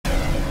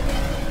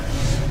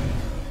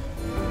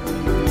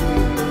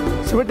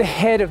So we're at the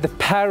head of the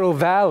Paro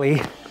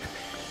Valley.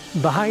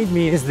 Behind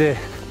me is the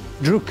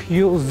Druk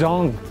Yul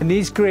Zong. And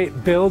these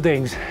great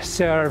buildings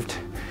served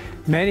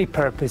many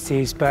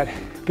purposes, but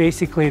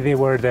basically they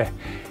were the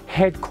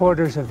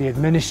headquarters of the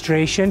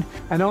administration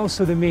and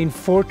also the main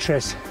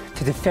fortress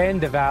to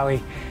defend the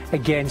valley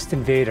against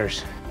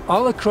invaders.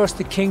 All across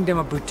the Kingdom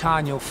of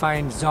Bhutan you'll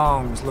find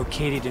zongs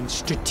located in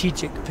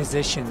strategic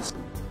positions.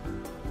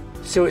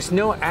 So it's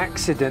no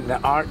accident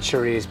that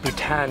archery is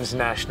Bhutan's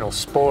national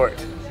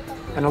sport.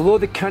 And although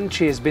the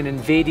country has been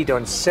invaded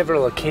on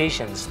several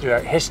occasions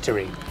throughout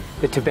history,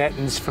 the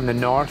Tibetans from the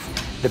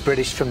north, the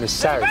British from the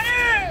south,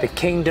 the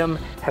kingdom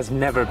has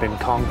never been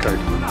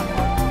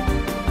conquered.